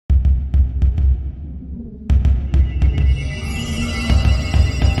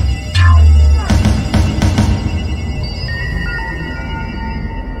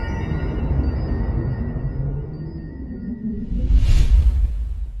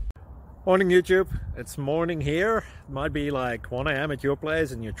Morning YouTube, it's morning here. It might be like 1 a.m. at your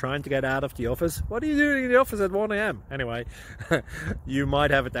place and you're trying to get out of the office. What are you doing in the office at 1 a.m? Anyway, you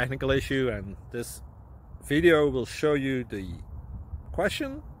might have a technical issue and this video will show you the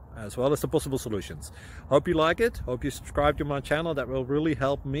question as well as the possible solutions. Hope you like it, hope you subscribe to my channel. That will really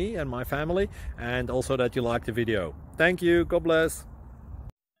help me and my family, and also that you like the video. Thank you, God bless.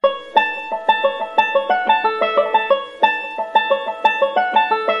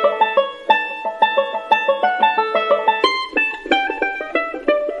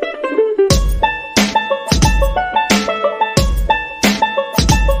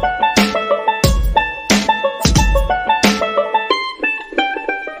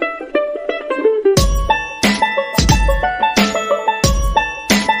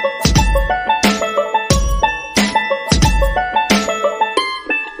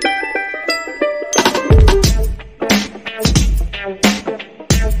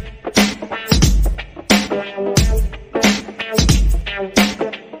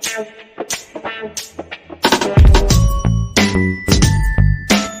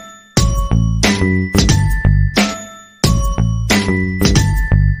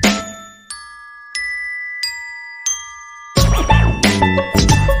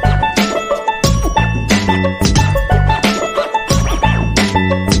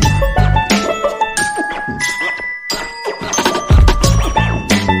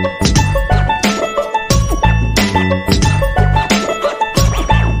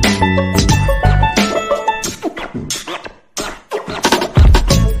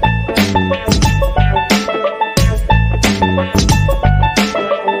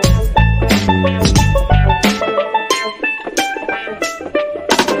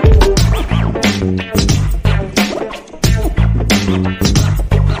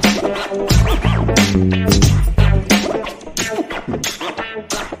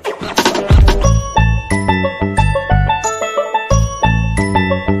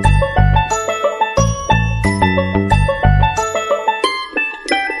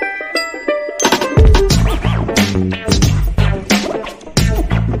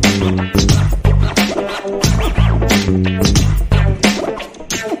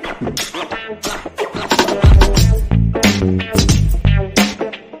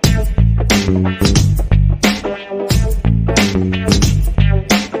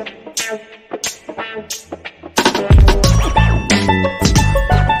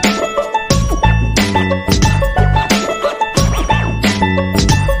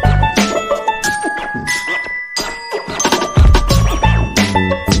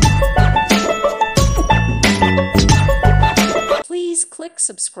 Please click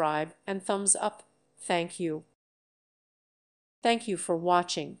subscribe and thumbs up. Thank you. Thank you for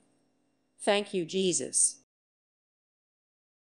watching. Thank you, Jesus.